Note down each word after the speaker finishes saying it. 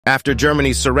After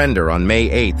Germany's surrender on May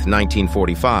 8,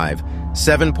 1945,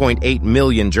 7.8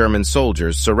 million German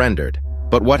soldiers surrendered.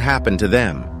 But what happened to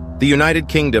them? The United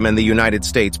Kingdom and the United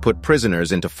States put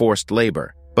prisoners into forced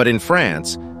labor. But in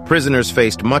France, prisoners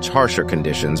faced much harsher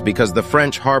conditions because the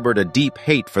French harbored a deep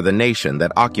hate for the nation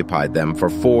that occupied them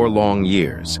for 4 long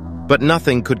years. But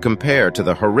nothing could compare to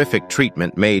the horrific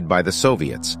treatment made by the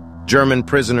Soviets. German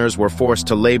prisoners were forced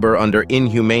to labor under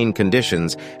inhumane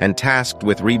conditions and tasked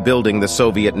with rebuilding the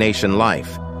Soviet nation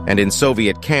life. And in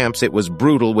Soviet camps, it was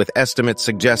brutal, with estimates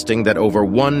suggesting that over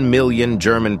 1 million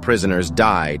German prisoners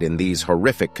died in these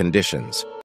horrific conditions.